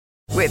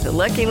With the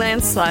Lucky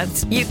Land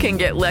Slots, you can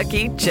get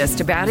lucky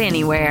just about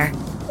anywhere.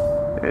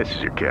 This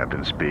is your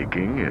captain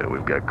speaking.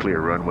 We've got clear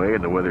runway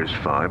and the weather's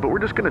fine, but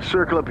we're just going to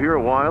circle up here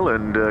a while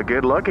and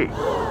get lucky.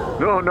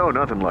 No,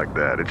 nothing like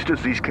that. It's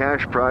just these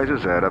cash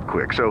prizes add up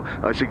quick. So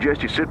I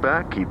suggest you sit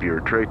back, keep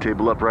your tray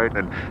table upright,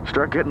 and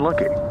start getting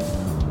lucky.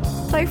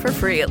 Play for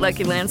free at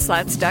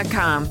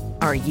LuckyLandSlots.com.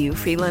 Are you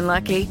feeling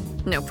lucky?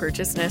 No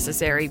purchase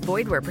necessary.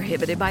 Void where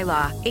prohibited by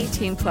law.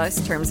 18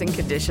 plus terms and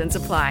conditions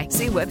apply.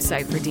 See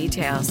website for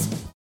details.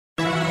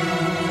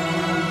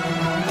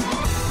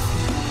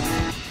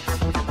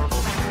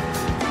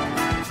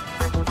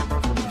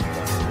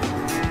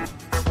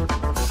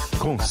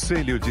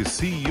 Conselho de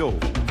CEO,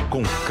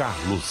 com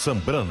Carlos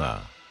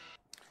Sambrana.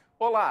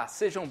 Olá,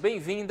 sejam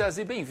bem-vindas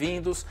e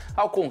bem-vindos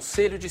ao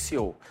Conselho de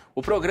CEO,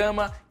 o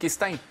programa que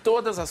está em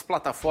todas as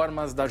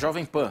plataformas da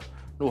Jovem Pan,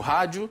 no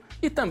rádio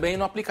e também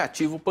no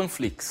aplicativo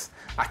Panflix.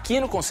 Aqui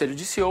no Conselho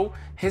de CEO,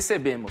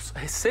 recebemos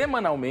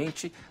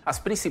semanalmente as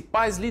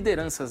principais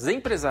lideranças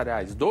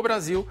empresariais do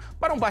Brasil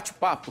para um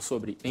bate-papo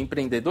sobre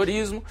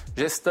empreendedorismo,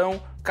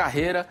 gestão,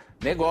 carreira,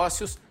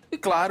 negócios e,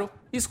 claro,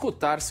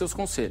 escutar seus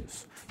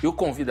conselhos. E o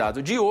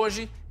convidado de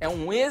hoje é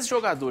um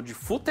ex-jogador de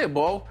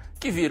futebol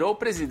que virou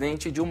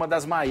presidente de uma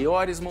das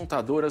maiores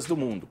montadoras do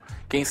mundo.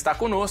 Quem está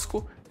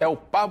conosco é o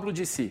Pablo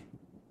Dicci.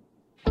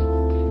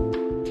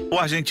 O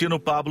argentino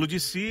Pablo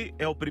Dicci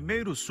é o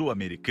primeiro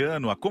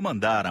sul-americano a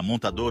comandar a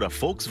montadora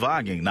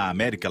Volkswagen na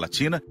América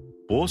Latina,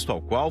 posto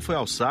ao qual foi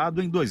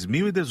alçado em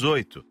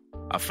 2018.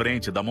 À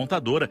frente da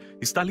montadora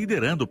está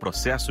liderando o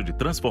processo de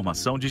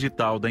transformação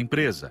digital da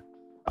empresa.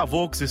 A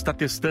Volks está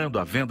testando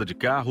a venda de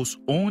carros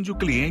onde o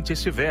cliente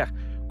estiver,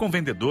 com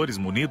vendedores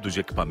munidos de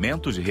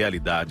equipamentos de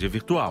realidade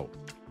virtual.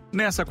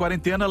 Nessa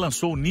quarentena,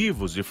 lançou o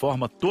Nivus de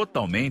forma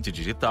totalmente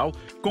digital,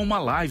 com uma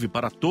live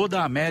para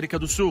toda a América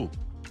do Sul.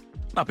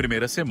 Na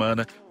primeira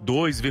semana,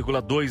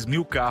 2,2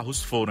 mil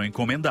carros foram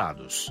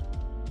encomendados.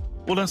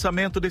 O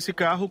lançamento desse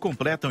carro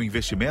completa um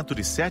investimento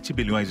de 7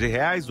 bilhões de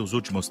reais nos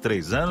últimos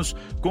 3 anos,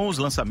 com os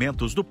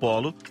lançamentos do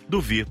Polo,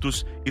 do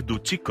Virtus e do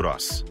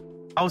T-Cross.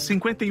 Aos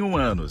 51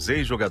 anos,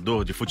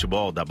 ex-jogador de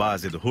futebol da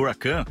base do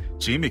Huracan,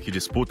 time que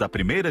disputa a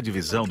primeira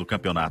divisão do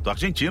campeonato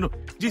argentino,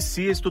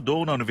 Dicci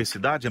estudou na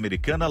Universidade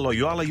Americana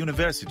Loyola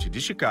University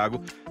de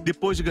Chicago,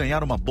 depois de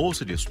ganhar uma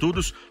bolsa de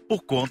estudos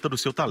por conta do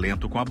seu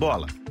talento com a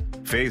bola.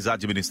 Fez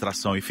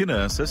administração e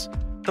finanças,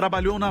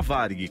 trabalhou na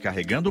Varig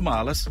carregando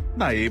malas,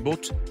 na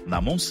Abbott, na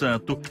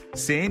Monsanto,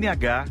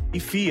 CNH e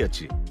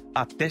Fiat,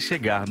 até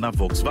chegar na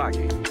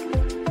Volkswagen.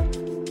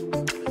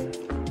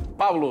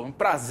 Pablo, um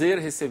prazer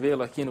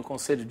recebê-lo aqui no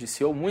Conselho de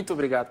CEO. Muito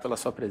obrigado pela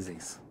sua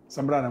presença.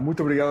 Sambrana,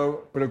 muito obrigado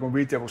pelo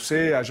convite a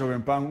você, a Jovem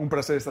Pan. Um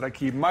prazer estar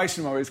aqui mais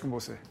uma vez com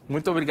você.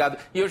 Muito obrigado.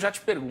 E eu já te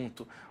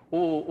pergunto,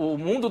 o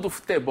mundo do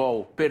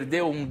futebol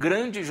perdeu um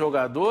grande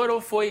jogador ou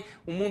foi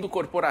o mundo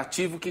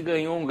corporativo que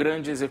ganhou um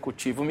grande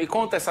executivo? Me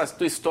conta essa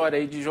tua história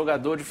aí de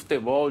jogador de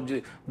futebol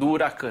do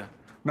Huracan.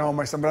 Não,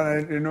 mas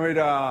Sambrana, eu não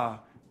era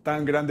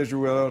tão grande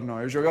jogador,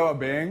 não. Eu jogava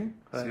bem,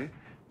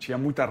 tinha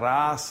muita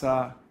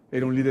raça,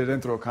 era um líder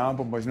dentro do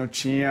campo, mas não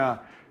tinha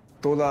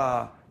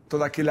toda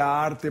aquela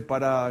arte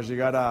para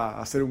chegar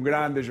a ser um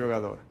grande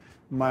jogador.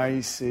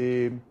 Mas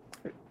eu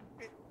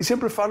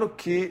sempre falo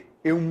que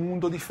é um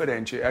mundo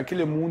diferente. É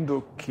aquele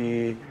mundo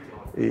que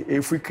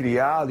eu fui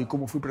criado e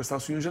como fui para os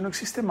Estados Unidos já não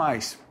existe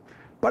mais.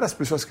 Para as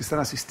pessoas que estão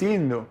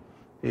assistindo,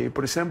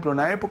 por exemplo,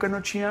 na época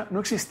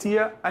não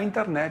existia a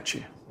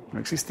internet.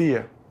 Não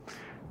existia.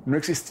 Não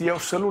existia o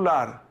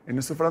celular. Eu não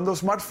estou falando do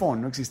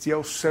smartphone, não existia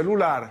o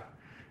celular.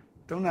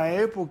 Então, na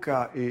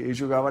época, eu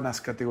jogava nas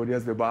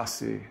categorias de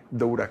base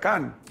do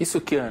Huracan.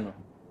 Isso que ano?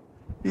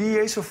 E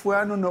isso foi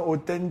ano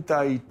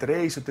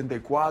 83,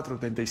 84,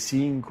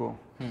 85,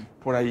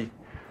 por aí.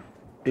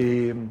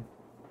 E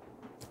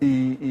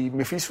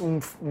me fiz um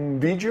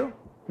vídeo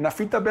na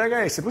fita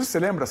VHS. Você se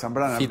lembra,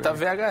 Sambrana? Fita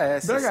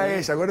VHS.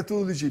 VHS, sim. Agora é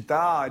tudo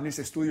digital,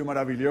 nesse estúdio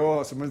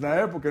maravilhoso. Mas na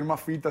época era uma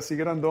fita assim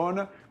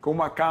grandona, com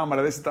uma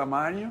câmera desse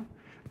tamanho.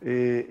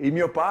 E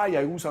meu pai e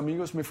alguns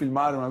amigos me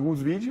filmaram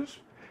alguns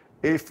vídeos.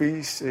 Eu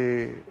fiz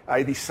a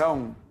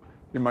edição,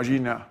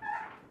 imagina,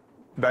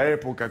 da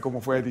época, como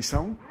foi a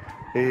edição,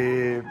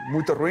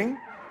 muito ruim.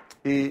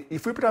 E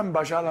fui para a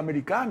Embaixada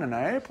Americana, na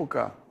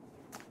época,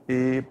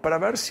 para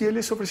ver se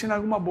eles ofereciam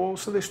alguma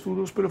bolsa de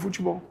estudos pelo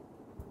futebol,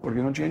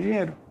 porque não tinha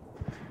dinheiro.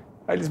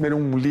 Aí eles me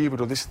deram um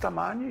livro desse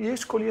tamanho e eu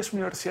escolhi as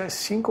universidades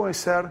sem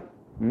conhecer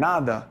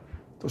nada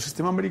do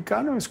sistema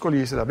americano. Eu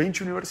escolhi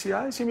 20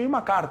 universidades e me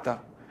uma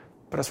carta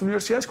para as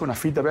universidades com a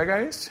fita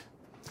VHS.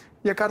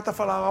 E a carta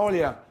falava,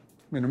 olha,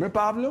 meu nome é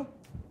Pablo,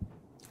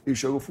 eu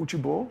jogo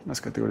futebol nas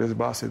categorias de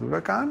base do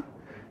Huracan,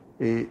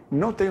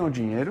 não tenho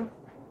dinheiro,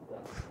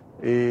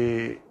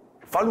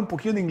 falo um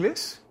pouquinho de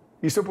inglês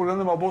e estou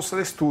procurando uma bolsa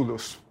de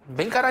estudos.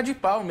 Bem cara de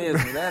pau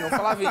mesmo, né? Não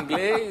falava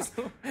inglês.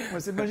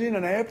 Mas imagina,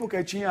 na época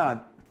eu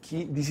tinha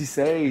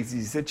 16,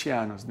 17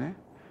 anos, né?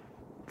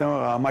 Então,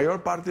 a maior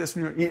parte das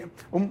universidades...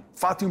 Um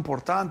fato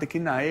importante é que,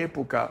 na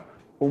época,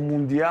 o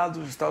Mundial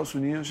dos Estados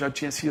Unidos já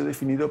tinha sido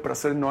definido para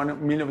ser no ano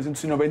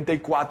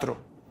 1994.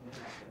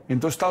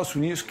 Então, os Estados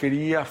Unidos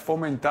queria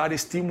fomentar,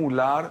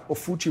 estimular o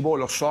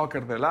futebol, o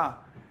soccer de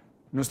lá.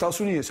 Nos Estados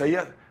Unidos, aí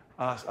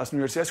as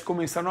universidades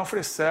começaram a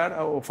oferecer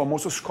os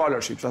famosos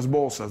scholarships, as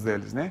bolsas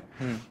deles, né?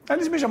 Aí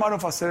eles me chamaram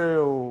para fazer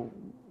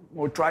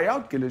o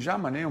tryout, que eles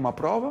chamam, né? Uma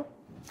prova.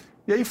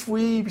 E aí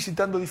fui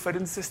visitando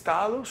diferentes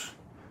estados.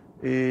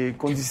 E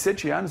com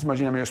 17 anos,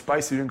 imagina, meus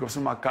pais tiveram que fazer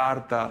uma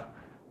carta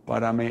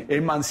para me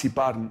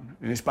emancipar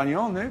em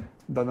espanhol, né?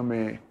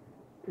 Dando-me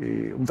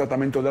um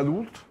tratamento de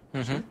adulto.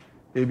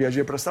 Eu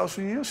viajei para os Estados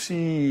Unidos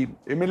e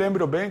eu me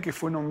lembro bem que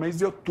foi no mês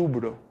de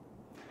outubro,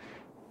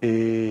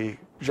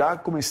 já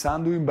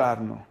começando o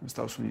inverno nos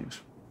Estados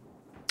Unidos.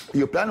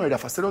 E o plano era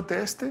fazer o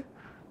teste,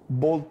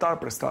 voltar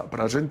para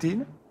a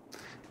Argentina,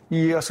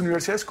 e as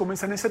universidades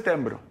começam em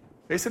setembro.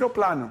 Esse era o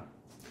plano.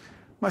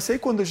 Mas aí,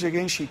 quando eu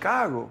cheguei em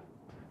Chicago,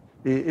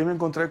 eu me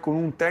encontrei com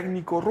um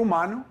técnico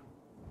rumano,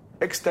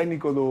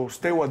 ex-técnico do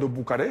Steaua do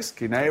Bucarest,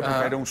 que na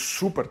época era um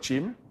super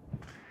time,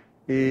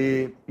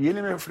 e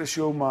ele me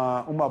ofereceu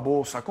uma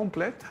bolsa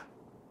completa.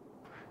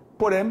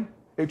 Porém,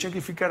 eu tinha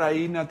que ficar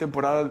aí na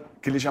temporada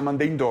que eles chamam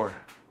de indoor,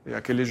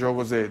 aqueles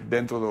jogos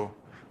dentro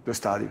do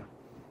estádio.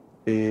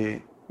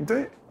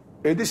 Então,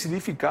 eu decidi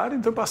ficar,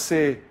 então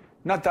passei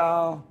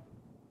Natal,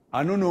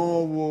 Ano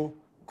Novo,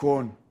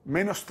 com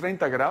menos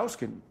 30 graus,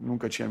 que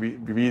nunca tinha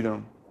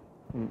vivido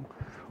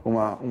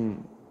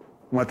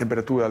uma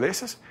temperatura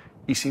dessas,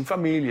 e sem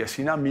família,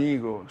 sem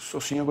amigos,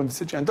 sozinho com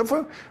 17 anos.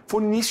 Então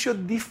foi um início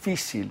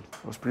difícil.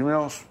 Os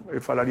primeiros,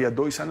 eu falaria,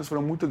 2 anos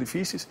foram muito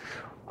difíceis.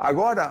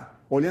 Agora,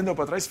 olhando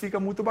para trás, fica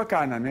muito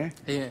bacana, né?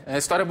 A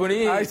história é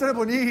bonita. A história é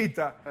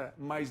bonita.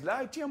 Mas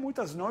lá tinha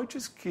muitas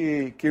noites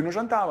que eu não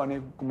jantava,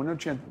 né? Como não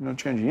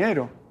tinha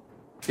dinheiro.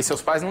 E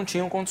seus pais não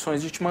tinham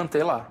condições de te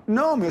manter lá?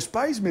 Não, meus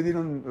pais me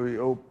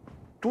deram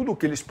tudo o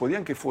que eles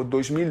podiam, que foi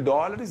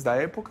 $2.000 da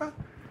época,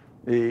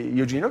 e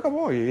o dinheiro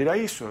acabou, e era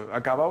isso.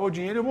 Acabava o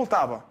dinheiro e eu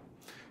voltava.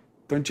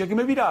 Então eu tinha que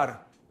me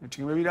virar.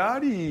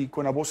 E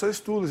com a bolsa de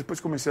estudos, depois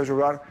comecei a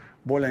jogar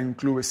bola em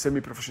clubes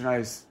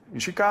semiprofissionais em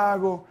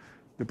Chicago,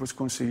 depois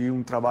consegui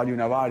um trabalho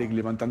na Varig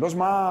levantando as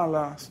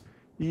malas,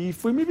 e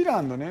fui me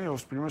virando, né?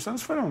 Os primeiros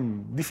anos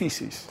foram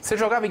difíceis. Você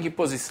jogava em que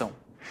posição?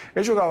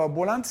 Eu jogava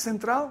volante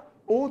central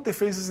ou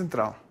defesa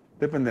central,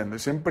 dependendo. Eu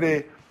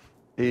sempre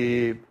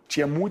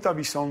tinha muita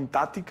visão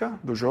tática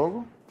do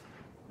jogo,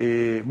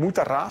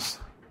 muita raça,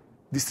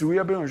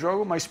 distribuía bem o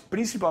jogo, mas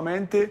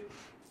principalmente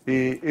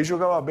eu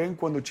jogava bem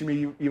quando o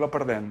time ia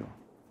perdendo.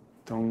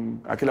 Então,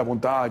 aquela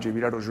vontade de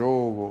virar o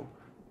jogo,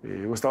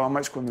 eu gostava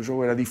mais quando o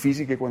jogo era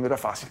difícil que quando era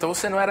fácil. Então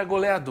você não era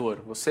goleador,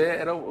 você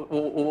era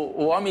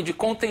o homem de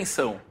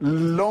contenção.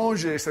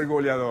 Longe de ser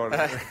goleador.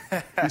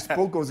 Fiz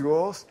poucos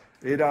gols,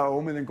 era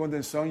homem de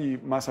contenção e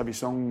mais a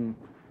visão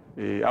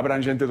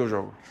abrangente do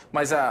jogo.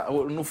 Mas,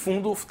 no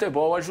fundo, o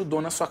futebol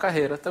ajudou na sua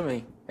carreira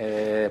também.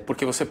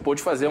 Porque você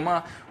pôde fazer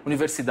uma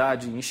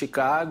universidade em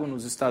Chicago,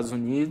 nos Estados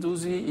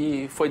Unidos,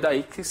 e foi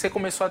daí que você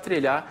começou a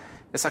trilhar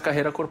essa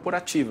carreira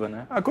corporativa,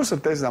 né? Com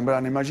certeza,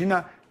 Zambrano.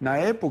 Imagina, na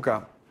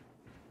época,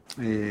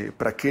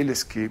 para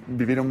aqueles que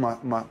viveram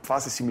uma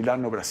fase similar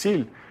no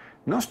Brasil,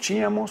 nós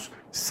tínhamos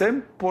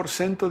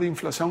 100% de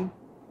inflação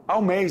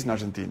ao mês na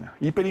Argentina.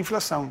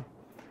 Hiperinflação.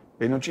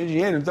 Eu não tinha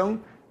dinheiro, então,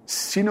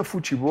 sem o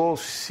futebol,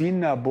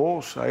 sem a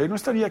bolsa, eu não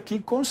estaria aqui,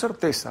 com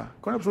certeza.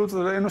 Com absoluta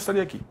certeza, eu não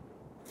estaria aqui.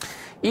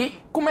 E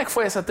como é que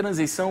foi essa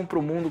transição para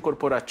o mundo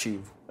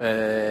corporativo?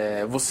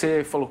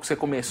 Você falou que você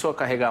começou a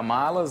carregar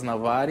malas na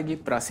Varig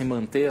para se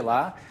manter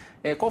lá.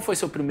 Qual foi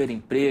seu primeiro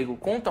emprego?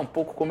 Conta um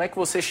pouco como é que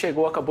você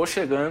acabou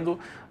chegando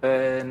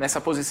nessa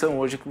posição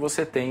hoje que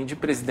você tem de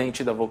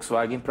presidente da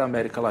Volkswagen para a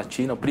América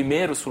Latina, o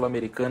primeiro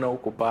sul-americano a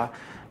ocupar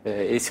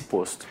esse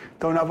posto.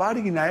 Então, na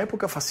Varig, na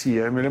época,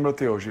 fazia, eu me lembro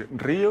até hoje,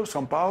 Rio,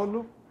 São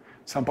Paulo,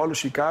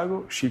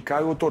 Chicago,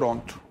 Chicago,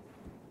 Toronto,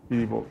 e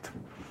de volta.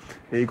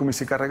 E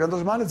comecei carregando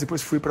as malas,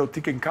 depois fui para o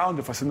ticket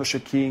counter, fazendo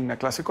check-in na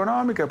classe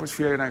econômica, depois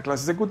fui na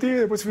classe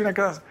executiva, depois fui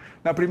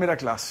na primeira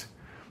classe.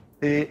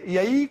 E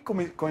aí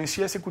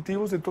conheci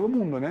executivos de todo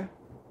mundo, né?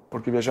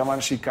 Porque viajava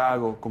em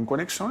Chicago com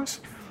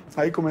conexões.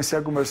 Aí comecei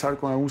a conversar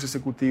com alguns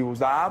executivos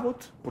da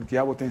Abbott, porque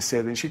a Abbott tem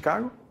sede em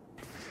Chicago.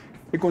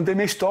 E contei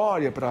minha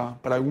história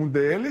para algum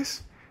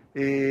deles.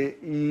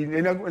 E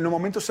no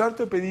momento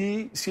certo eu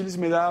pedi se eles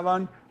me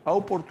davam a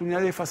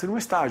oportunidade de fazer um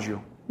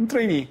estágio, um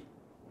trainee.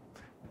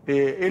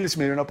 Eles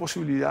me deram a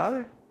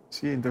possibilidade,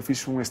 sim, então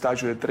fiz um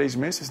estágio de 3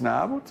 meses na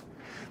Abbott,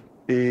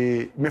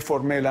 me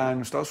formei lá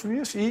nos Estados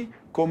Unidos e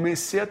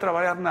comecei a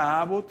trabalhar na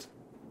Abbott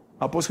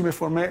após que me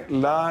formei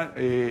lá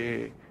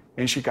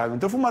em Chicago.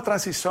 Então foi uma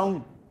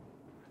transição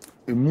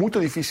muito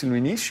difícil no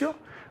início,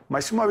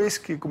 mas uma vez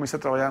que comecei a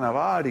trabalhar na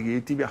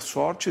Varig, tive a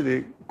sorte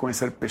de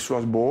conhecer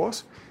pessoas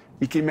boas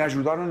e que me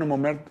ajudaram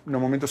no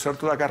momento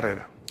certo da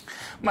carreira.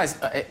 Mas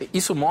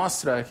isso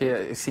mostra que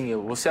assim,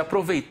 você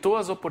aproveitou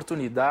as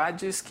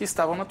oportunidades que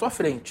estavam na tua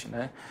frente,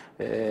 né?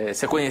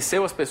 Você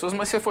conheceu as pessoas,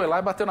 mas você foi lá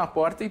e bateu na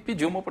porta e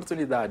pediu uma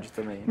oportunidade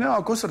também. Né?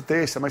 Não, com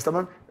certeza, mas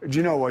também,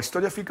 de novo, a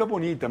história fica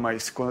bonita,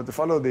 mas quando eu te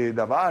falo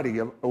da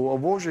Varig, o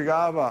avô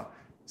chegava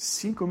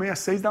 5:30,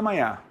 6 da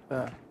manhã.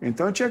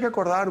 Então eu tinha que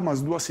acordar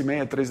umas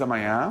 2:30, 3 da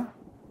manhã,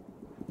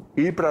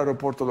 ir para o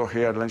aeroporto do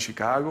O'Hare, lá em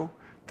Chicago,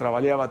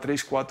 trabalhava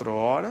 3, 4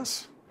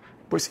 horas,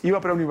 depois ia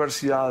para a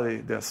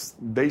universidade das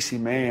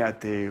 10h30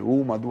 até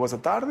 1, 2 da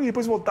tarde, e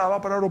depois voltava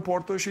para o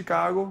aeroporto de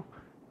Chicago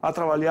a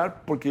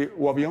trabalhar, porque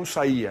o avião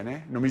saía,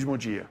 né, no mesmo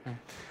dia.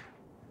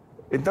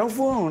 Então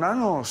foram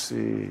anos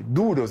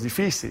duros,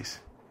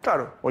 difíceis.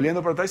 Claro,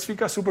 olhando para trás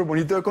fica super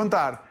bonito de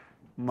contar,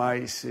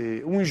 mas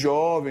um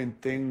jovem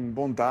tem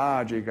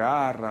vontade,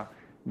 garra.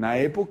 Na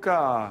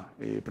época,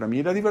 para mim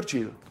era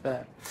divertido.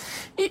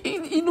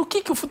 E no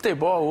que o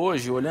futebol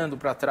hoje, olhando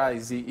para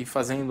trás e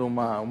fazendo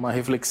uma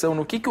reflexão,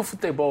 no que o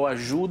futebol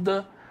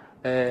ajuda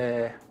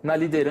na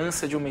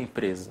liderança de uma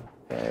empresa?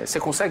 Você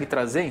consegue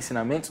trazer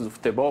ensinamentos do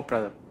futebol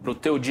para o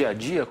teu dia a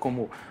dia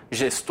como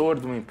gestor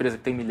de uma empresa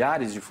que tem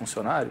milhares de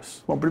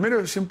funcionários? Bom, primeiro,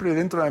 eu sempre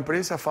dentro da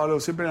empresa falo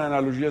sempre em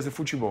analogias de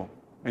futebol.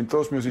 Em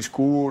todos os meus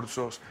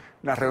discursos,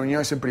 nas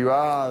reuniões em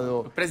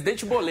privado. O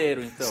presidente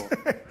boleiro, então.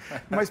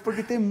 Mas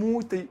porque tem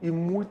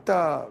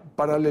muita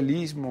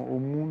paralelismo o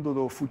mundo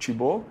do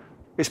futebol.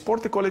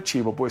 Esporte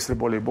coletivo, pode ser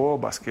voleibol,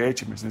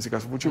 basquete, mas nesse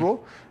caso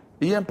futebol,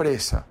 e a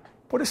empresa.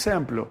 Por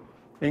exemplo,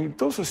 em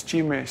todos os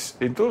times,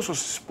 em todos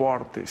os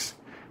esportes,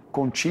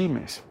 com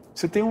times,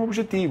 você tem um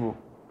objetivo,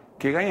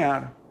 que é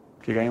ganhar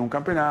um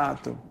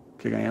campeonato,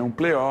 que é ganhar um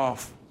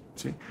playoff.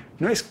 Sim?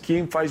 Não é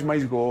quem faz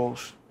mais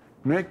gols,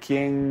 não é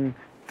quem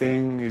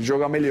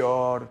joga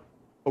melhor.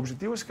 O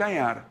objetivo é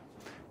ganhar.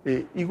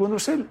 E quando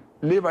você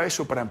leva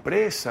isso para a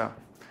empresa,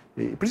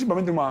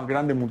 principalmente uma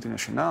grande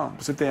multinacional,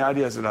 você tem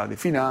áreas lá de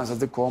finanças,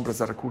 de compras,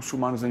 de recursos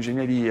humanos, de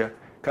engenharia,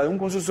 cada um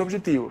com seus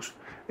objetivos.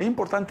 É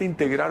importante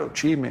integrar o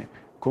time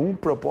com um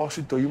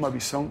propósito e uma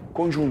visão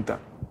conjunta,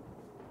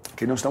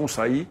 que nós estamos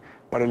aí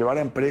para levar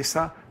a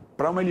empresa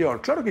para o melhor.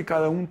 Claro que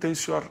cada um tem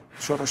suas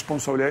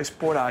responsabilidades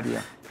por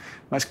área,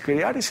 mas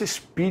criar esse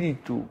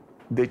espírito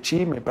de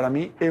time, para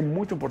mim, é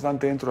muito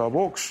importante dentro da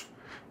box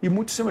e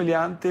muito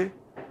semelhante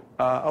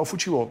ao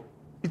futebol.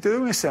 E te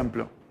dou um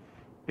exemplo.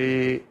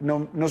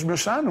 Nos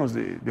meus anos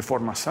de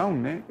formação,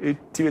 né, eu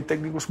tive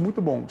técnicos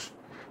muito bons.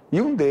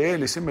 E um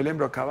deles, eu me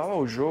lembro, acabava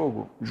o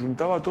jogo,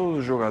 juntava todos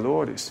os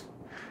jogadores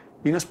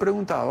e nos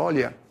perguntava,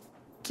 olha,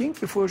 quem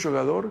que foi o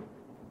jogador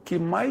que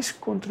mais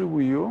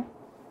contribuiu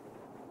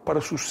para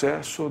o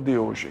sucesso de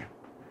hoje?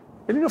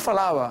 Ele não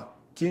falava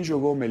quem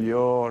jogou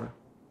melhor,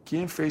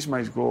 quem fez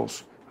mais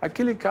gols.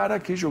 Aquele cara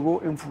que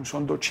jogou em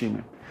função do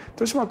time.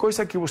 Então, isso é uma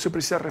coisa que você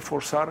precisa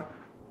reforçar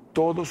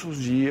todos os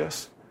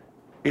dias,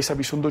 essa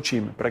visão do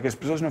time, para que as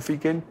pessoas não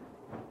fiquem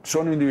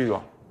só no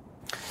individual.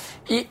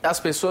 E as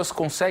pessoas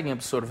conseguem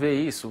absorver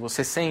isso?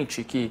 Você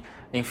sente que,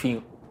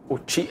 enfim,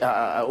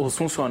 os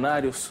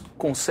funcionários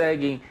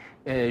conseguem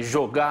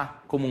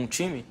jogar como um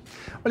time?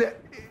 Olha,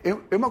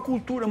 é uma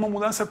cultura, uma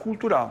mudança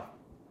cultural.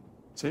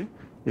 Sim?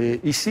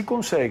 E se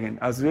conseguem,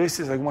 às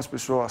vezes algumas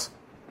pessoas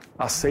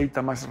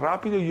aceitam mais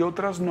rápido e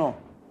outras não.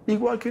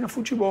 Igual que no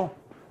futebol.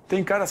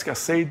 Tem caras que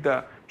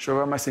aceitam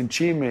jogar mais em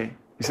time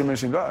e se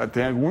menciona,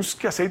 tem alguns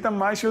que aceitam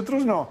mais e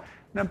outros não.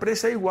 Na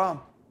empresa é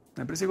igual.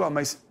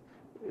 Mas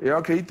eu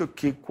acredito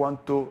que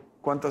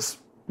quantas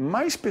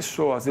mais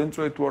pessoas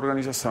dentro de tua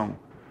organização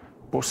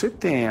você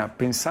tenha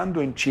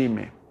pensando em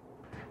time,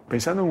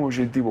 pensando em um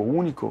objetivo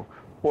único,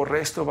 o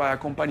resto vai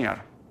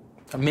acompanhar.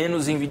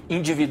 Menos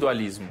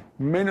individualismo.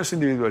 Menos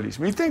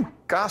individualismo. E tem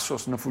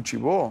casos no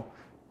futebol,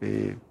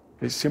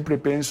 eu sempre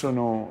penso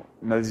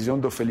na decisão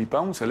do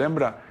Felipão, você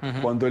lembra?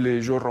 Quando ele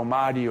elegeu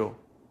Romário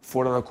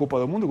fora da Copa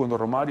do Mundo, quando o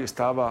Romário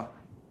estava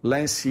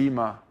lá em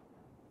cima,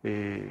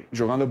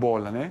 jogando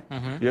bola, né?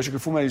 E acho que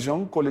foi uma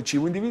decisão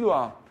coletiva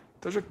individual.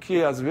 Então, acho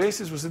que às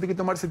vezes você tem que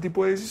tomar esse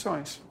tipo de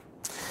decisões.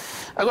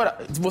 Agora,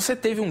 você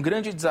teve um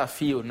grande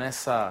desafio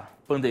nessa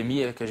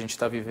pandemia que a gente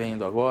está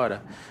vivendo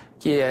agora,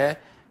 que é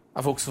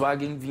a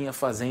Volkswagen vinha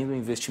fazendo um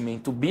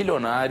investimento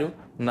bilionário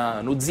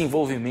no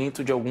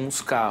desenvolvimento de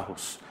alguns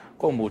carros,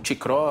 como o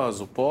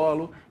T-Cross, o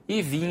Polo,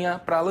 e vinha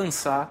para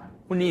lançar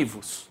o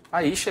Nivus.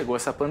 Aí chegou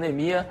essa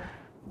pandemia,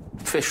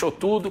 fechou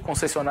tudo,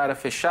 concessionária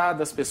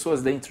fechada, as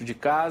pessoas dentro de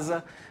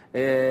casa,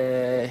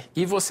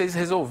 e vocês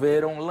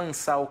resolveram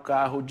lançar o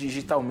carro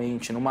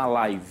digitalmente, numa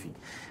live.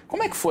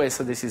 Como é que foi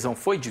essa decisão?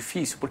 Foi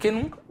difícil? Porque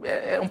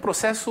é um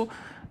processo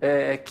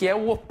que é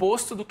o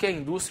oposto do que a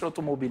indústria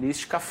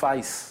automobilística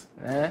faz,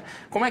 né?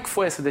 Como é que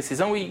foi essa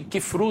decisão e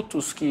que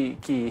frutos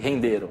que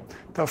renderam?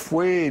 Então,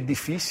 foi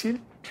difícil.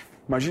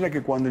 Imagina que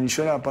quando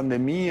iniciou a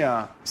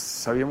pandemia,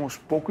 sabíamos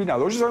pouco e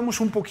nada. Hoje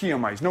sabemos um pouquinho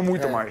mais, não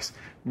muito mais.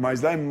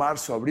 Mas lá em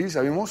março, abril,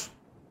 sabíamos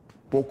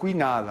pouco e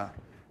nada,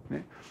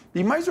 né?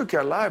 E mais do que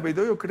a live, eu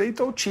dou o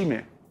crédito ao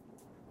time,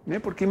 né?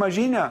 Porque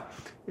imagina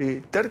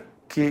ter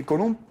que,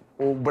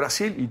 o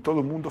Brasil e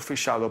todo mundo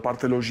fechado, a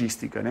parte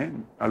logística, né?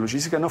 A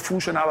logística não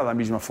funcionava da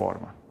mesma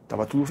forma,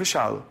 estava tudo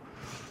fechado.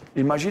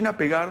 Imagina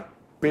pegar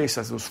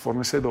peças dos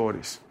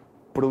fornecedores,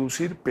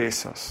 produzir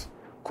peças,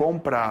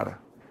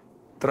 comprar,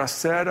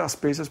 trazer as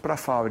peças para a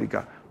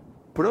fábrica,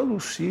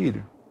 produzir.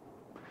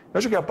 Eu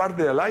acho que a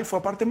parte da live foi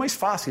a parte mais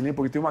fácil, né?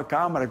 Porque tem uma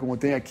câmera, como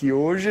tem aqui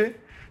hoje,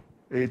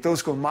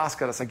 todos com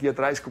máscaras aqui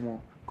atrás,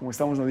 como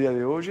estamos no dia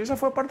de hoje. Essa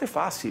foi a parte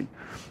fácil.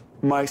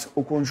 Mas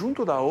o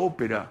conjunto da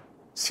ópera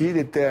se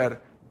de ter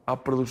a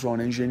produção,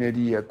 a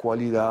engenharia, a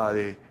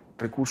qualidade,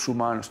 recursos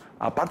humanos,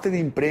 a parte de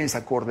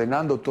imprensa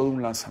coordenando todo um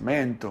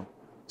lançamento,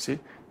 sim?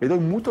 Eu dou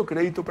muito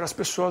crédito para as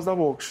pessoas da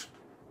Vox.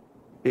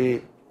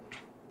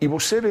 E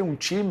você vê um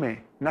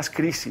time nas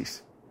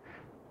crises.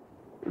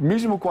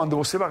 Mesmo quando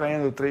você vai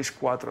ganhando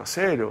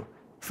 3-4-0,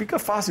 fica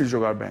fácil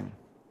jogar bem.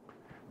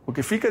 O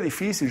que fica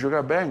difícil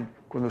jogar bem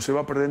quando você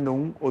vai perdendo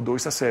 1 ou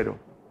 2-0.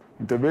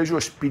 Então eu vejo o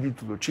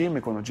espírito do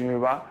time quando o time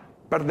vai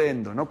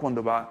perdendo, não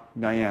quando vai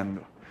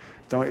ganhando.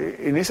 Então,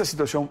 nessa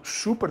situação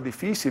super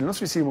difícil, nós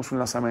fizemos um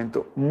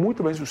lançamento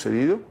muito bem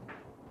sucedido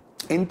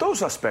em todos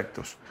os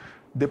aspectos,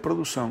 de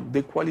produção,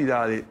 de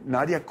qualidade, na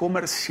área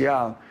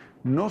comercial.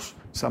 Nós,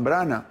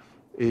 Zambrana,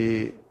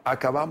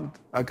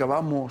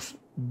 acabamos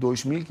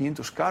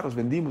 2.500 carros,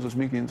 vendimos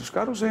 2.500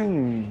 carros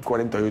em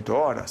 48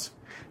 horas,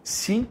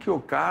 sem que o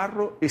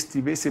carro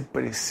estivesse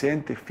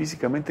presente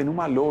fisicamente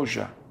numa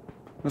loja.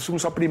 Nós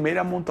somos a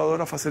primeira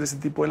montadora a fazer esse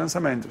tipo de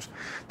lançamentos.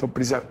 Então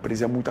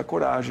precisa muita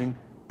coragem,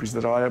 precisa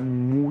trabalhar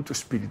muito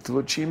espírito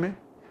do time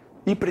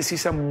e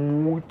precisa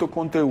muito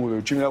conteúdo.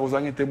 O time da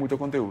Volkswagen tem muito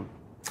conteúdo.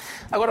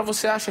 Agora,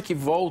 você acha que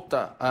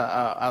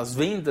as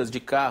vendas de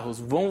carros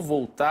vão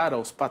voltar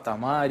aos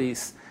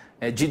patamares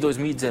de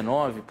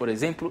 2019, por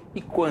exemplo?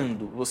 E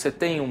quando? Você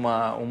tem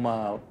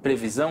uma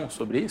previsão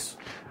sobre isso?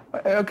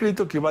 Eu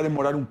acredito que vai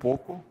demorar um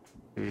pouco,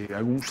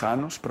 alguns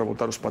anos, para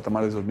voltar aos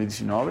patamares de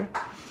 2019.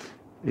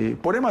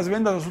 Porém, as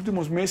vendas nos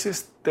últimos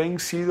meses têm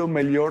sido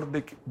melhor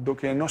do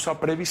que a nossa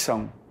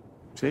previsão.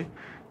 Sim?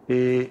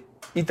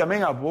 E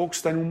também a Vox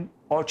está em um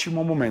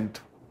ótimo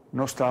momento.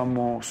 Nós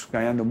estamos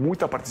ganhando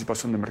muita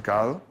participação de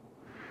mercado.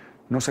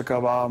 Nós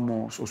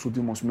acabamos os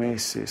últimos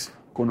meses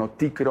com o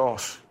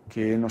T-Cross,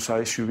 que é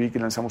nossa SUV que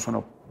lançamos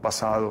ano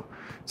passado,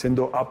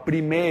 sendo a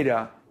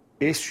primeira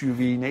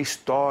SUV na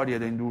história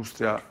da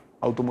indústria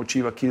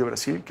automotiva aqui do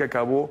Brasil, que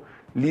acabou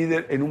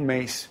líder em um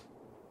mês,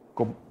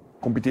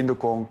 competindo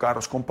com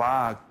carros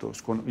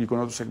compactos e com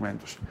outros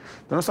segmentos.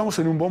 Então, nós estamos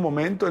em um bom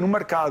momento, em um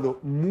mercado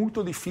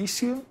muito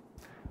difícil.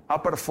 A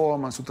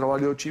performance, o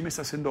trabalho do time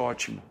está sendo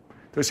ótimo.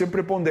 Então, eu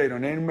sempre pondero,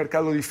 né? Em um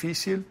mercado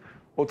difícil,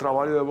 o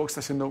trabalho da Vox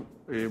está sendo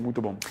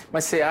muito bom.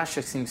 Mas você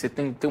acha, assim, você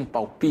tem um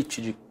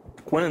palpite de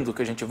quando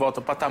que a gente volta?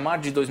 O patamar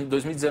de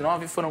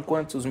 2019 foram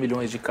quantos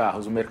milhões de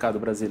carros o mercado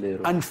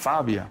brasileiro?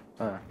 Anfávia,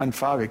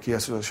 que é a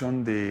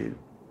Associação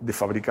de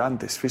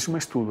Fabricantes, fez um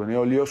estudo, né?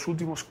 Olhou os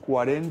últimos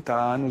 40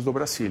 anos do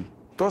Brasil,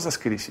 todas as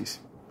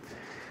crises.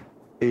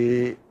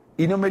 E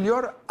no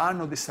melhor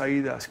ano de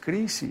saída das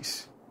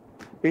crises,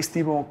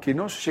 estimou que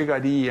nós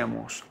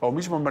chegaríamos ao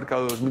mesmo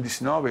mercado de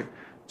 2019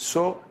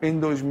 só em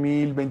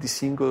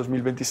 2025,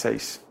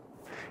 2026.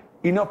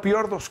 E no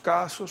pior dos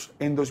casos,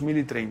 em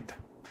 2030.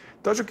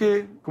 Então, acho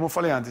que, como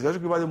falei antes, acho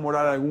que vai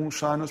demorar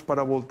alguns anos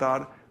para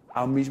voltar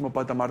ao mesmo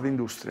patamar da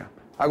indústria.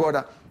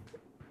 Agora,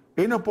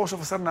 eu não posso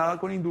fazer nada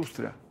com a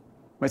indústria,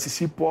 mas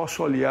sim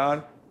posso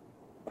olhar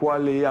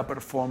qual é a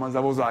performance da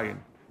Volkswagen.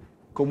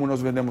 Como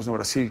nós vendemos no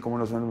Brasil, como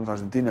nós vendemos na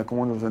Argentina,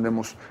 como nós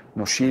vendemos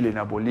no Chile,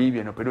 na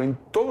Bolívia, no Peru. Em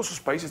todos os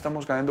países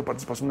estamos ganhando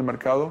participação de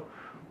mercado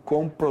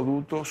com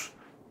produtos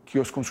que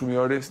os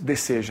consumidores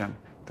desejam.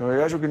 Então,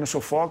 eu acho que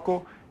nosso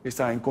foco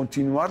está em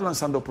continuar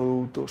lançando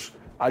produtos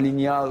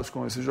alinhados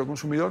com o desejo do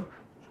consumidor,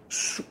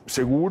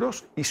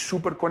 seguros e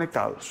super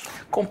conectados.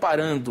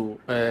 Comparando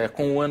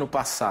com o ano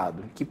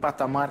passado, que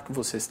patamar que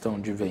vocês estão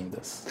de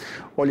vendas?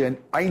 Olha,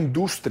 a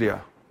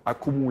indústria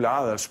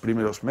acumulada nos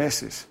primeiros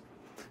meses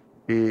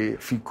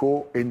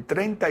ficou em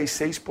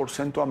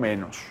 36% a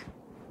menos.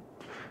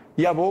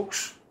 E a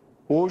Vox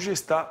hoje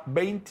está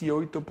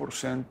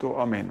 28%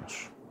 a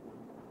menos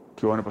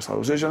que o ano passado.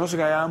 Ou seja, nós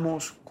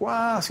ganhamos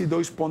quase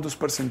 2 pontos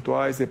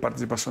percentuais de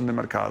participação de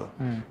mercado.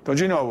 Então,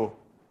 de novo,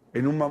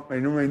 em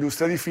uma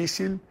indústria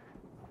difícil,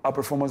 a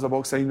performance da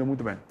Vox está indo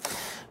muito bem.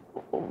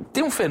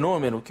 Tem um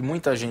fenômeno que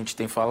muita gente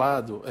tem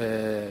falado,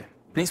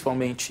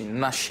 principalmente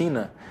na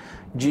China,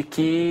 de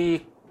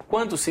que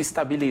quando se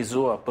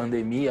estabilizou a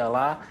pandemia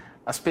lá,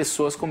 as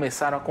pessoas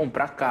começaram a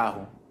comprar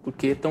carro,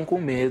 porque estão com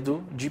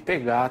medo de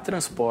pegar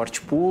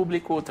transporte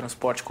público ou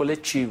transporte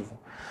coletivo.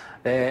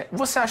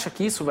 Você acha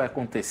que isso vai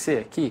acontecer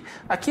aqui?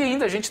 Aqui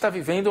ainda a gente está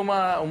vivendo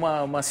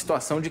uma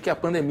situação de que a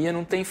pandemia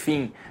não tem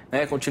fim,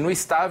 né? Continua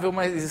estável,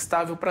 mas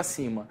estável para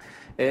cima.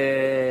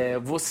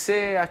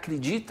 Você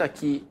acredita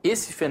que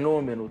esse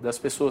fenômeno das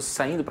pessoas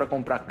saindo para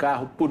comprar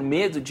carro por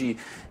medo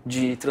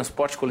de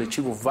transporte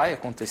coletivo vai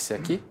acontecer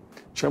aqui?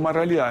 Já é uma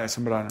realidade,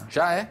 Zambrana.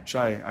 Já é?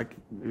 Já é. Aqui,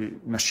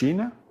 na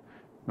China,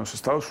 nos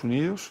Estados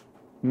Unidos,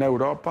 na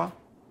Europa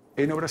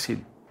e no Brasil.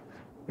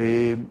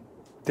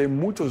 Tem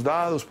muitos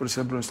dados, por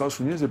exemplo, nos Estados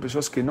Unidos, de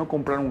pessoas que não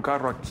compraram um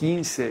carro há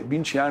 15,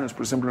 20 anos,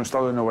 por exemplo, no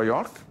estado de Nova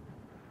York,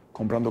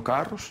 comprando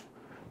carros.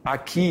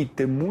 Aqui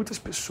tem muitas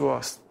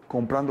pessoas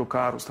comprando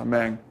carros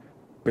também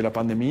pela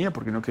pandemia,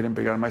 porque não querem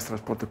pegar mais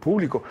transporte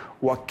público,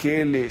 ou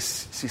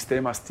aqueles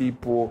sistemas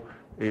tipo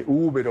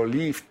Uber ou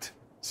Lyft,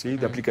 sim,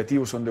 de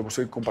aplicativos onde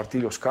você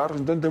compartilha os carros.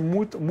 Então, tem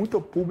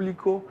muito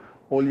público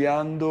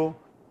olhando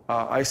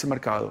a esse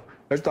mercado.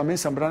 Acho também,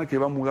 Zambrana, que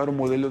vai mudar o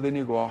modelo de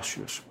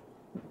negócios.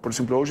 por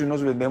exemplo, hoje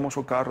nós vendemos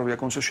o carro via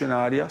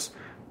concessionárias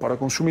para o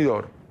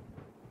consumidor.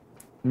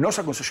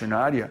 Nossa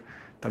concessionária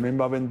também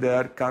vai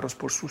vender carros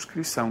por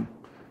subscrição,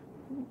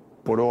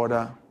 por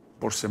hora,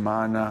 por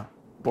semana,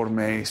 por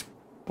mês,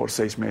 por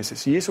 6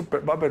 meses. E isso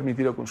vai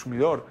permitir ao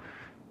consumidor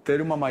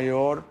ter uma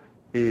maior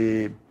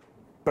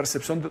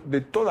percepção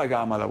de toda a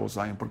gama da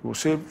Volkswagen, porque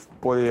você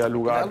pode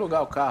alugar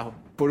o carro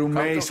por um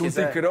mês um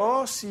quiser.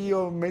 T-Cross e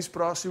o mês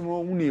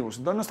próximo um Nivus.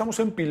 Então nós estamos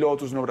em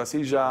pilotos no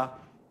Brasil já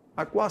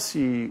há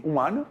quase um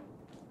ano,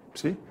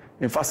 sim?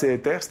 Em fase de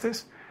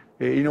testes,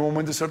 e no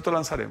momento certo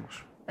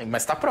lançaremos.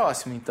 Mas está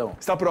próximo, então.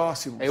 Está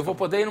próximo. Aí eu vou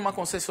poder ir numa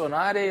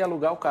concessionária e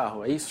alugar o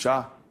carro, é isso?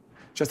 Já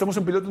estamos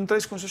em piloto em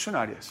 3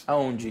 concessionárias.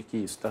 Aonde que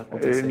isso está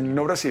acontecendo?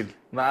 No Brasil.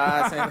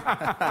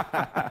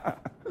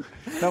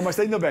 Não, mas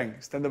está indo bem,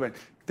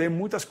 Tem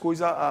muitas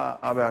coisas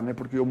a ver, né?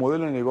 Porque o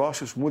modelo de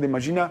negócios muda.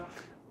 Imagina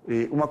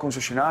uma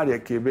concessionária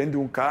que vende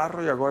um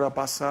carro e agora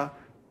passa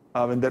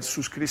a vender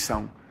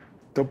subscrição.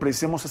 Então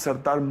precisamos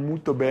acertar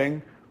muito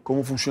bem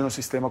como funciona o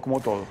sistema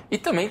como todo. E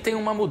também tem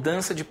uma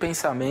mudança de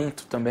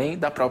pensamento também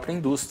da própria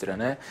indústria,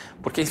 né?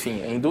 Porque,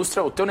 enfim, a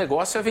indústria, o teu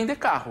negócio é vender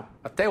carro.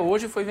 Até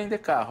hoje foi vender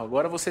carro.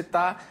 Agora você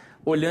está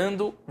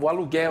olhando o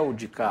aluguel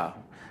de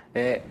carro.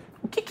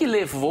 O que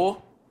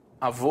levou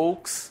a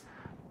Volks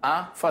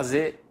a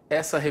fazer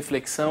essa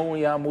reflexão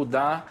e a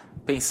mudar,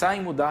 pensar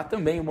em mudar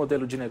também o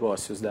modelo de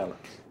negócios dela?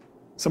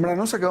 Samara,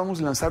 nós acabamos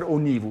de lançar o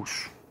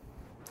Nivus.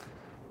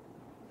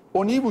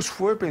 O Nivus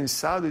foi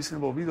pensado e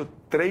desenvolvido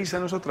 3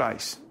 anos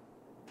atrás.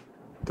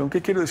 Então, o que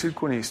quero dizer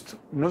com isto?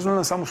 Nós não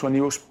lançamos o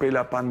Nivus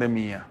pela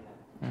pandemia.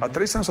 Há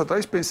 3 anos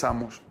atrás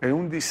pensamos em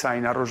um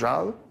design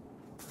arrojado,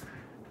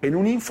 em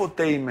um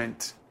infotainment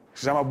que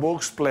se chama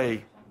Volks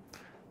Play,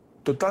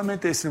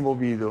 totalmente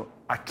desenvolvido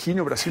aqui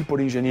no Brasil por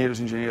engenheiros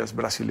e engenheiras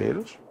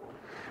brasileiros.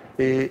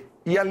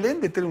 E além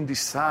de ter um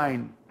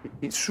design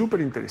super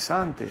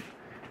interessante,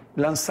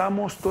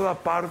 lançamos toda a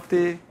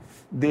parte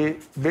de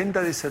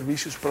venda de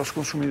serviços para os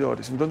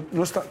consumidores. Então,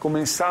 nós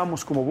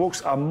começamos como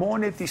Volks a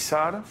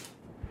monetizar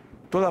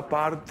toda a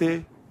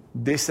parte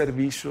de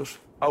serviços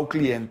ao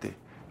cliente.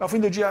 Ao fim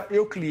do dia, é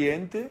o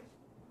cliente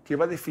que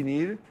vai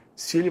definir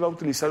se ele vai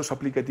utilizar os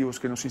aplicativos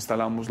que nós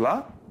instalamos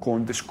lá,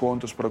 com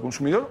descontos para o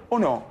consumidor ou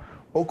não,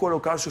 ou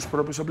colocar seus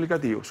próprios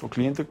aplicativos.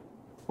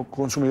 O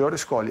consumidor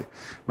escolhe.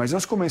 Mas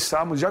nós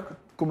já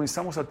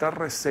começamos a ter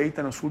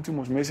receita nos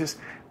últimos meses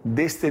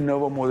deste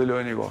novo modelo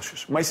de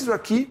negócios. Mas isso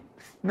aqui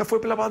não foi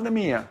pela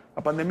pandemia.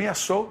 A pandemia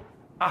só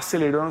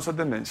acelerou a nossa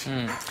tendência.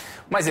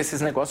 Mas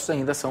esses negócios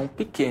ainda são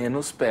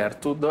pequenos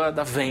perto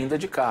da venda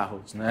de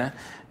carros, né?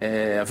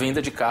 A venda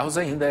de carros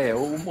ainda é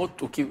o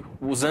que,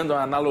 usando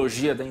a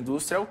analogia da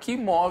indústria, é o que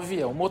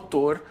move, é o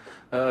motor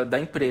da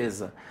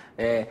empresa.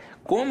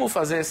 Como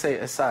fazer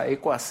essa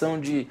equação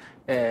de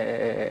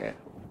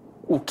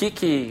o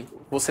que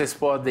vocês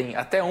podem,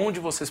 até onde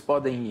vocês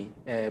podem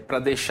ir para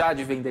deixar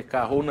de vender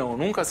carro ou não?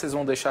 Nunca vocês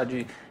vão deixar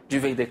de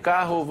vender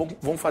carro ou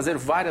vão fazer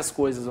várias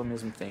coisas ao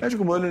mesmo tempo? Acho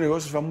que o modelo de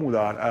negócios vai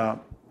mudar.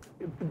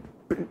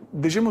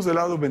 Deixemos de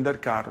lado vender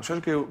carros.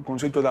 Acho que o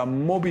conceito da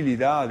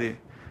mobilidade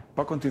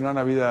vai continuar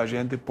na vida da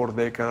gente por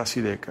décadas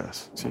e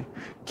décadas. Sim?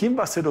 Quem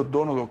vai ser o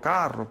dono do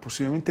carro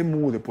possivelmente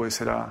mude. Pode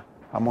ser a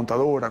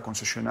montadora, a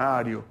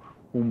concessionário,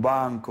 um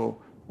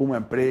banco, uma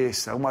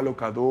empresa, uma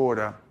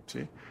locadora.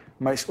 Sim?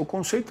 Mas o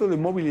conceito de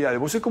mobilidade...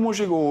 Você como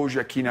chegou hoje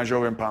aqui na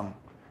Jovem Pan?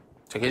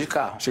 Cheguei de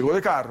carro. Chegou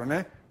de carro,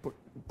 né?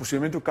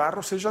 Possivelmente o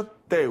carro seja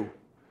teu,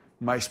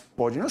 mas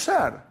pode não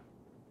ser.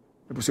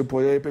 Você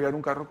pode pegar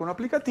um carro com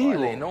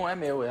aplicativo. Olha, não é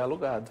meu, é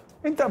alugado.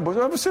 Então,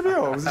 você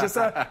viu, você já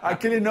está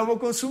aquele novo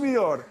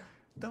consumidor.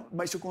 Então,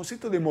 mas o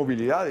conceito de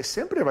mobilidade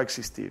sempre vai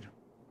existir.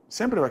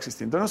 Sempre vai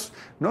existir. Então,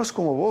 nós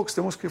como Volks,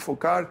 temos que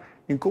focar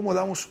em como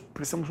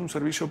prestamos um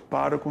serviço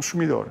para o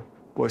consumidor.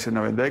 Pode ser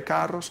na venda de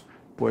carros,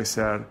 pode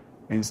ser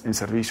em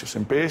serviços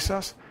em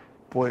peças,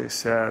 pode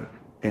ser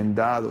em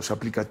dados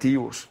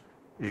aplicativos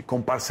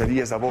com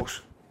parcerias da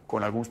Volks com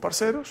alguns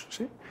parceiros,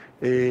 sim?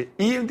 E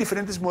em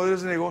diferentes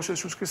modelos de negócio de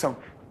subscrição.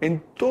 Em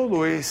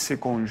todo esse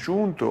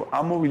conjunto,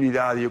 a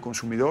mobilidade e o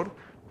consumidor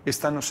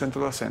estão no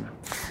centro da cena.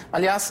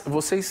 Aliás,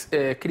 vocês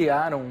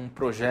criaram um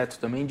projeto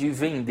também de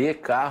vender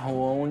carro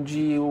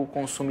onde o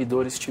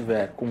consumidor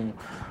estiver, com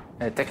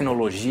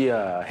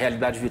tecnologia,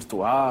 realidade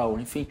virtual,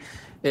 enfim.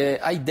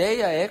 A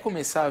ideia é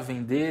começar a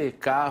vender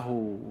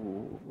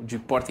carro de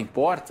porta em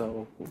porta.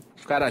 O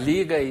cara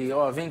liga e,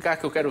 vem cá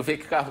que eu quero ver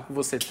que carro que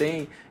você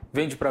tem,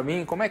 vende para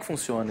mim. Como é que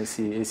funciona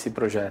esse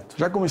projeto?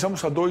 Já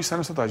começamos há 2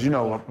 anos atrás. De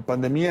novo, a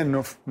pandemia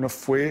não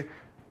foi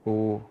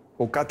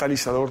o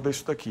catalisador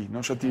disso daqui.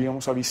 Nós já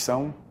tínhamos a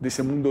visão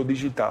desse mundo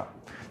digital.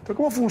 Então,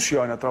 como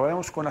funciona?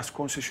 Trabalhamos com as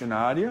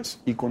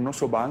concessionárias e com o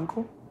nosso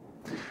banco,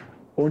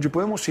 onde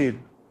podemos ir.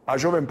 A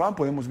Jovem Pan,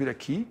 podemos vir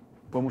aqui,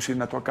 podemos ir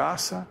na tua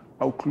casa,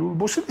 ao clube.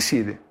 Você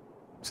decide.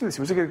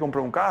 Você quer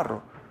comprar um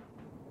carro?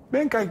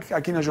 Vem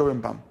aqui na Jovem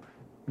Pan.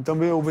 Então,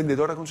 vem o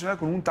vendedor da concessionária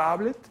com um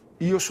tablet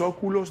e os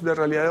óculos de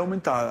realidade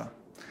aumentada.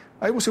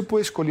 Aí você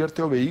pode escolher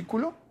teu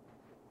veículo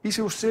e se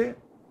você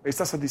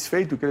está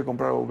satisfeito e quer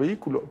comprar o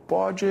veículo,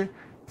 pode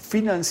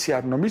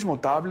financiar no mesmo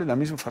tablet, na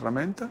mesma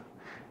ferramenta,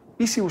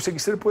 E se você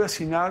quiser, pode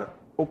assinar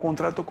o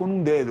contrato com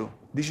um dedo,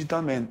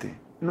 digitalmente.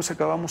 Nós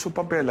acabamos o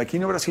papel. Aqui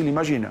no Brasil,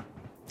 imagina.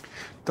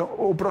 Então,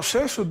 o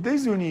processo,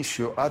 desde o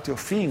início até o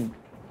fim,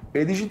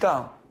 é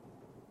digital.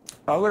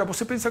 Agora,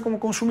 você pensa como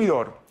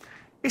consumidor.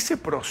 Esse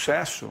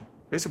processo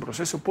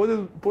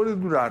pode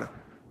durar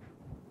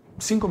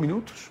 5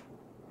 minutos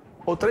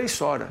ou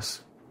 3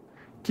 horas.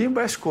 Quem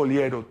vai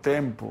escolher o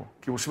tempo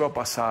que você vai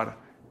passar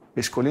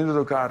escolhendo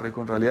o carro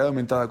com realidade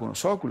aumentada com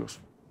os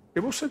óculos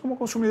é você como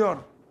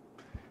consumidor.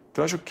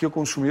 Então, acho que o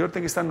consumidor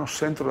tem que estar no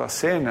centro da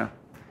cena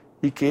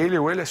e que ele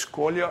ou ela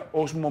escolha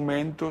os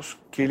momentos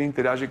que ele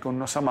interage com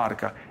nossa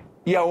marca.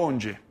 E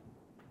aonde?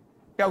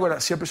 E agora,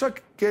 se a pessoa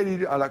quer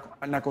ir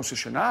na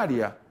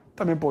concessionária,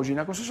 também pode ir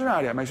na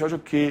concessionária, mas eu acho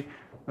que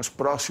nos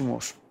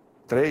próximos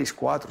 3,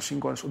 4,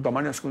 5 anos, o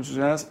tamanho das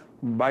concessionárias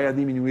vai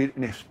diminuir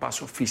no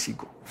espaço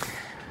físico.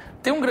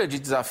 Tem um grande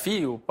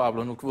desafio,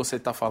 Pablo, no que você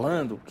está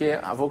falando, porque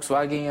a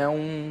Volkswagen é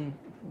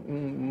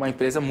uma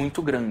empresa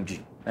muito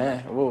grande,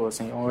 né?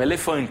 Assim, um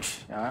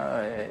elefante,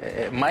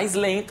 é mais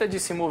lenta de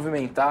se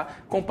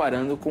movimentar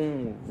comparando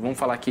com, vamos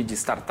falar aqui de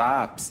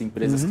startups,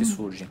 empresas que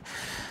surgem.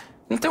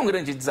 Não tem um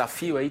grande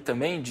desafio aí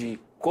também de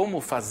como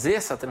fazer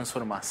essa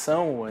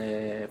transformação,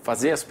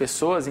 fazer as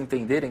pessoas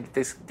entenderem que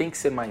tem que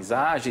ser mais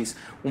ágeis,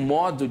 o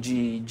modo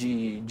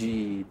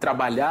de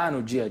trabalhar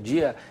no dia a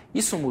dia,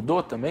 isso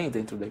mudou também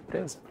dentro da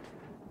empresa?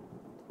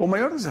 O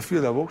maior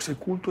desafio da Vox é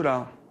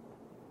cultural.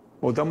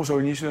 Voltamos ao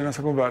início da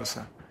nossa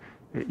conversa.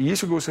 E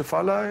isso que você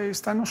fala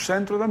está no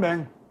centro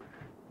também.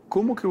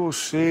 Como que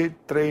você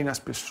treina as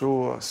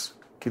pessoas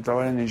que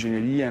trabalham na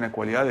engenharia, na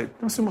qualidade?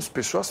 Nós temos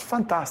pessoas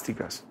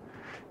fantásticas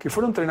que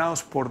foram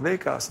treinados por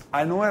décadas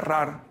a não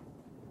errar.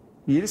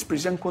 E eles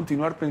precisam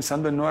continuar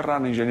pensando em não errar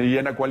na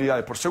engenharia e na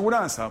qualidade, por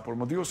segurança, por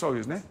motivos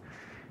óbvios, né?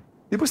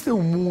 Depois tem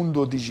um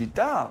mundo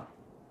digital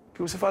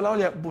que você fala,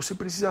 olha, você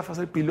precisa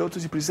fazer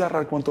pilotos e precisa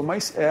errar. Quanto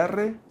mais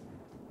erre,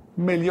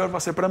 melhor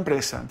vai ser para a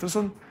empresa.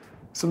 Então,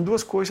 são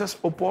duas coisas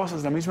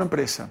opostas na mesma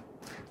empresa.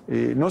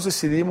 Nós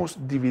decidimos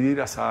dividir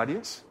as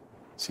áreas.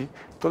 Sim?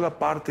 Toda a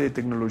parte de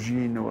tecnologia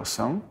e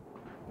inovação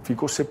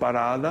ficou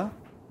separada,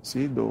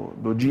 sim,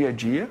 do dia a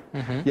dia.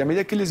 E à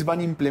medida que eles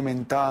vão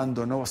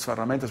implementando novas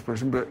ferramentas, por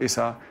exemplo,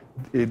 essa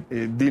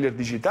dealer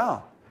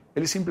digital,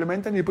 eles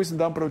implementam e depois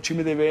dão para o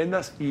time de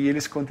vendas e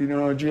eles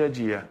continuam no dia a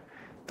dia.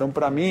 Então,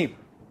 para mim,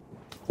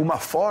 uma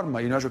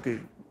forma, e eu acho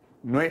que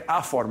não é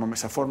a forma,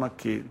 mas a forma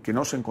que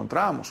nós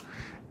encontramos,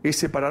 é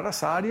separar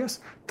as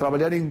áreas,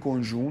 trabalhar em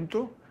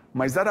conjunto,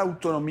 mas dar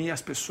autonomia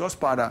às pessoas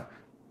para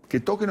que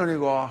toquem no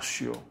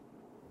negócio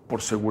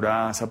por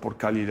segurança, por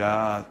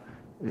qualidade,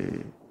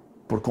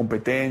 por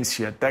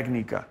competência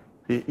técnica,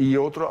 e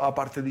outro a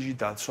parte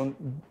digital. São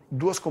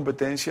duas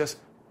competências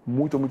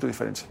muito, muito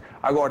diferentes.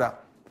 Agora,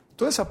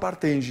 toda essa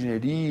parte de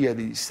engenharia,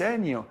 de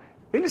desenho,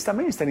 eles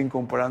também estão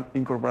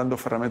incorporando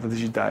ferramentas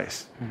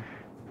digitais.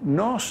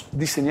 Nós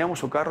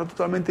desenhamos o carro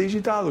totalmente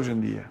digital hoje em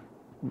dia.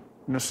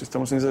 Nós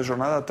estamos nessa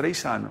jornada há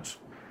 3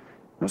 anos.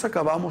 Nós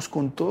acabamos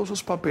com todos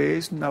os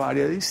papéis na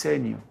área de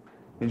desenho.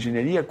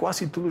 Engenharia,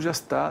 quase tudo já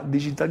está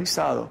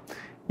digitalizado.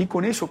 E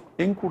com isso,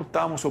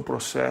 encurtamos o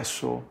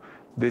processo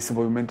de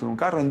desenvolvimento de um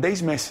carro em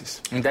 10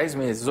 meses. Em 10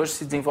 meses. Hoje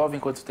se desenvolve em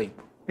quanto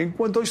tempo? Em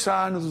 2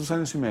 anos, 2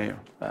 anos e meio.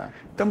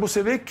 Então,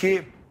 você vê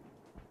que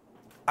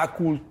a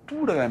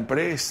cultura da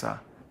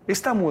empresa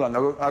está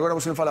mudando. Agora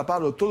você me fala,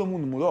 Pablo, todo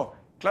mundo mudou?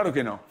 Claro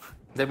que não.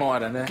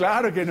 Demora, né?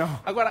 Claro que não.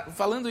 Agora,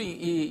 falando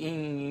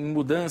em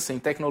mudança, em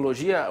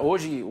tecnologia,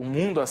 hoje o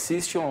mundo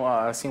assiste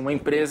assim, uma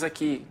empresa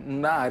que,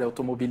 na área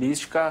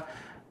automobilística,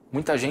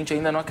 muita gente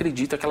ainda não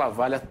acredita que ela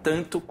valha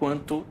tanto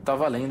quanto está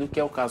valendo, que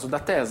é o caso da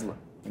Tesla.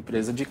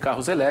 Empresa de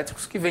carros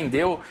elétricos que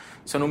vendeu,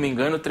 se eu não me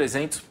engano,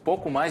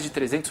 pouco mais de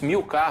 300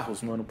 mil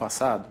carros no ano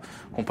passado.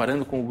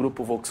 Comparando com o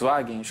grupo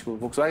Volkswagen, acho que o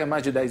Volkswagen é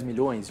mais de 10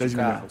 milhões de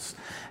carros.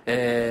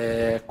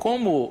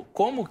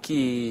 Como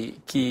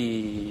que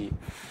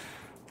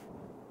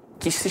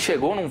se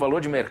chegou num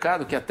valor de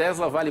mercado que a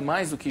Tesla vale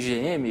mais do que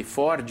GM,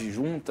 Ford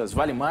juntas,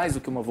 vale mais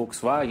do que uma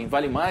Volkswagen,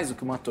 vale mais do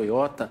que uma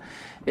Toyota.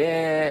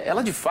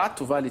 Ela de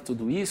fato vale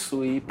tudo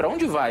isso? E para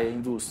onde vai a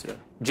indústria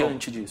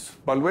diante disso?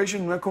 Valuation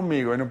não é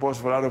comigo, eu não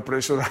posso falar do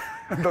preço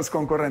das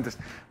concorrentes.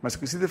 Mas o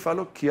que sim te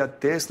falo é que a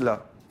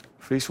Tesla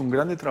fez um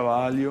grande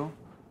trabalho,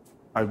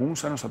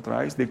 alguns anos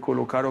atrás, de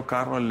colocar o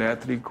carro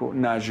elétrico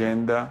na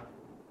agenda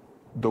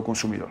do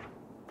consumidor.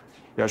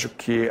 Eu acho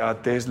que a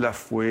Tesla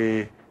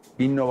foi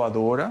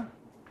inovadora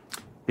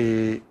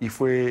e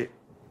foi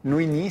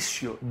no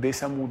início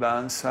dessa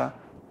mudança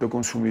do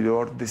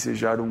consumidor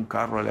desejar um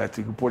carro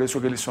elétrico. Por isso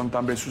que eles são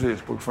tão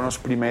bem-sucedidos, porque foram os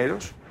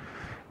primeiros.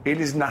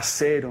 Eles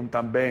nasceram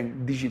também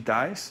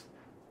digitais.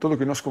 Tudo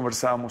que nós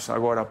conversamos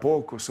agora há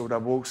pouco sobre a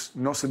Vox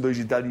não sendo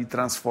digital e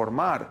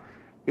transformar,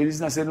 eles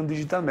nasceram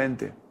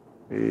digitalmente.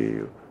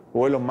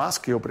 O Elon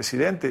Musk, o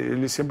presidente,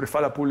 ele sempre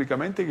fala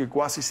publicamente que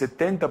quase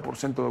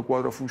 70% do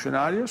quadro de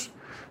funcionários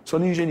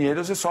são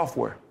engenheiros de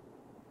software.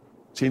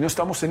 Sim, nós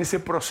estamos nesse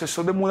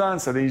processo de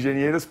mudança de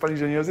engenheiros para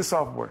engenheiros de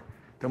software.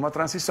 Tem uma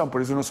transição,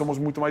 por isso nós somos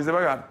muito mais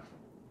devagar.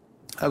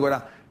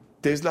 Agora,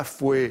 Tesla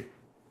foi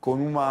com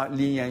uma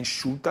linha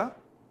enxuta,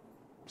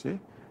 ¿sí?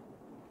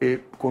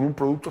 Com um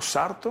produto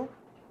certo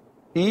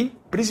e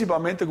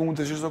principalmente com um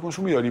desejo do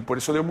consumidor. E por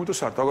isso deu muito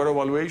certo. Agora o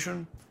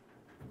valuation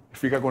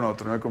fica com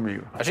outro, não é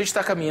comigo. A gente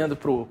está caminhando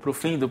para o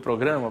fim do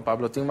programa,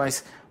 Pablo. Eu tenho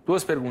mais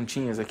 2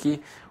 perguntinhas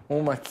aqui.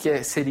 Uma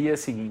que seria a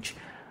seguinte: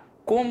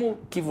 como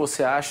que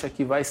você acha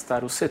que vai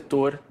estar o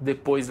setor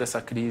depois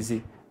dessa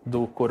crise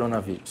do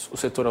coronavírus, o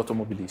setor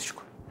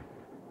automobilístico?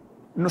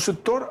 No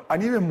setor, a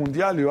nível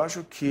mundial, eu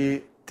acho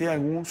que tem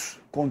alguns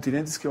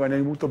continentes que vão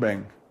ir muito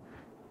bem.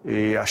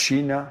 A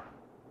China,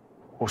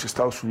 os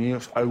Estados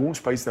Unidos, alguns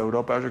países da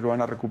Europa, acho que vão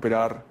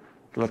recuperar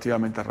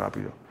relativamente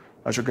rápido.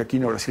 Acho que aqui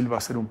no Brasil vai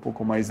ser um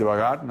pouco mais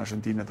devagar, na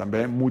Argentina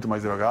também, muito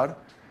mais devagar.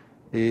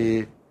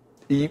 E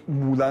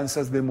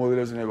mudanças de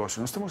modelos de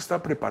negócio. Nós temos que estar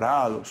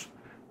preparados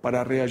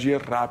para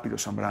reagir rápido,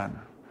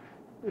 Zambrana.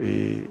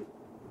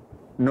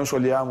 Nós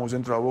olhamos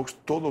dentro da Vox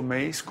todo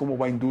mês como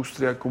vai a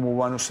indústria, como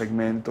vão os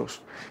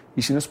segmentos,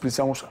 e se nós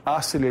precisamos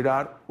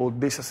acelerar ou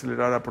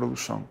desacelerar a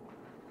produção.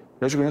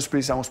 Eu acho que nós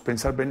precisamos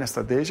pensar bem na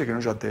estratégia que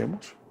nós já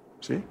temos,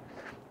 sim?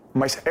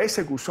 Mas a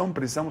execução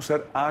precisamos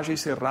ser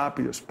ágeis e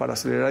rápidos para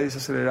acelerar e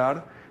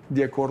desacelerar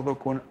de acordo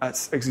com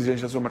as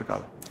exigências do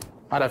mercado.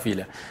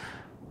 Maravilha.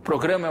 O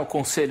programa é o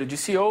Conselho de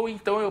CEO,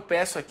 então eu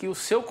peço aqui o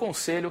seu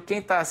conselho. Quem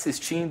está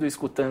assistindo e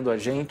escutando a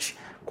gente,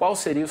 qual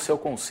seria o seu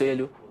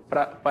conselho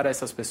para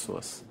essas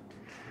pessoas?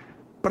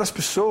 Para as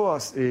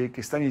pessoas que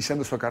estão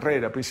iniciando sua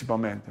carreira,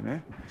 principalmente,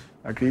 né?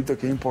 Acredito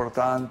que é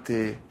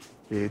importante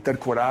ter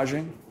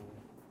coragem,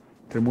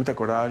 ter muita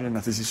coragem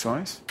nas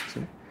decisões,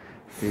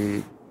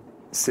 sim?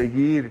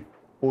 Seguir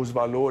os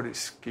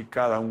valores que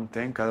cada um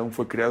tem. Cada um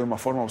foi criado de uma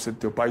forma. Você,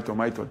 teu pai, tua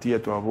mãe, tua tia,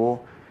 teu avô,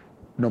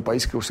 no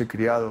país que você é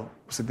criado,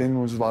 você tem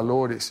uns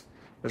valores.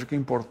 Eu acho que é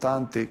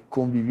importante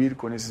conviver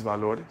com esses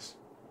valores,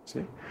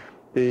 sim?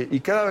 E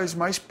cada vez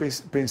mais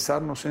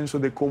pensar no senso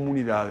de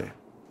comunidade,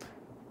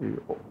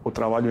 o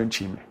trabalho em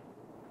time.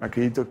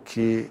 Acredito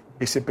que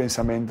esse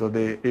pensamento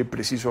de eu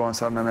preciso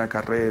avançar na minha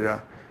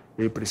carreira,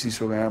 eu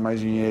preciso ganhar mais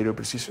dinheiro,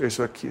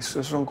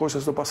 essas são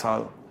coisas do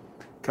passado.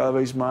 Cada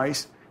vez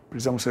mais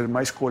precisamos ser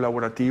mais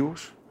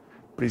colaborativos,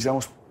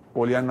 precisamos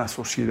olhar na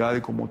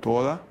sociedade como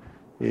toda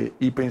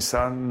e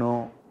pensar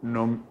no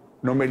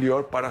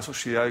melhor para a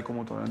sociedade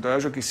como toda. Então, eu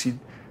acho que se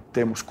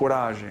temos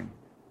coragem,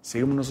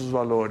 seguimos nossos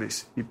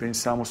valores e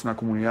pensamos na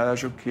comunidade,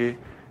 acho que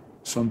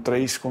são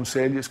 3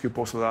 conselhos que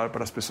posso dar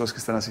para as pessoas que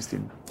estão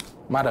assistindo.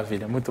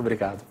 Maravilha, muito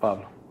obrigado,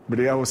 Pablo.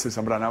 Obrigado a você,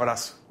 Zambrana. Um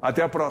abraço.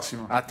 Até a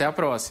próxima. Até a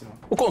próxima.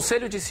 O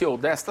Conselho de CEO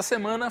desta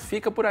semana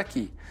fica por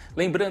aqui.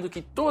 Lembrando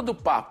que todo o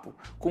papo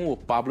com o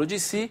Pablo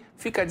Dicey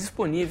fica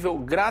disponível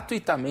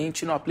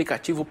gratuitamente no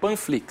aplicativo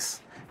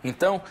Panflix.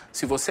 Então,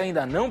 se você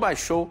ainda não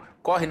baixou,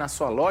 corre na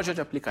sua loja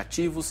de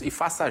aplicativos e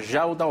faça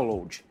já o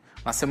download.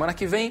 Na semana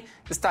que vem,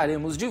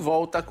 estaremos de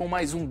volta com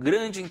mais um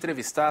grande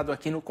entrevistado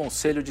aqui no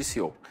Conselho de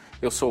CEO.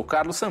 Eu sou o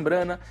Carlos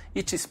Zambrana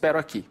e te espero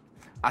aqui.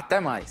 Até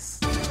mais!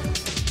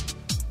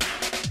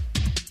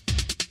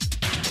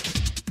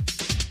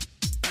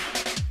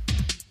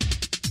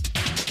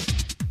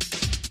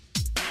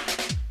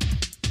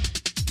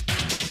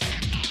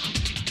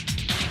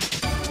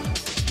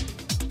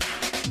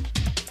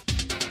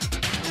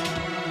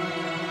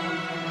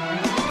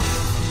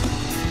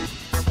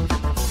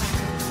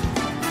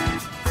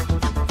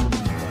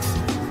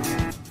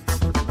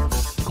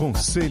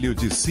 Conselho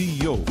de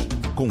CEO,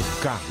 com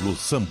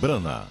Carlos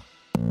Zambrana.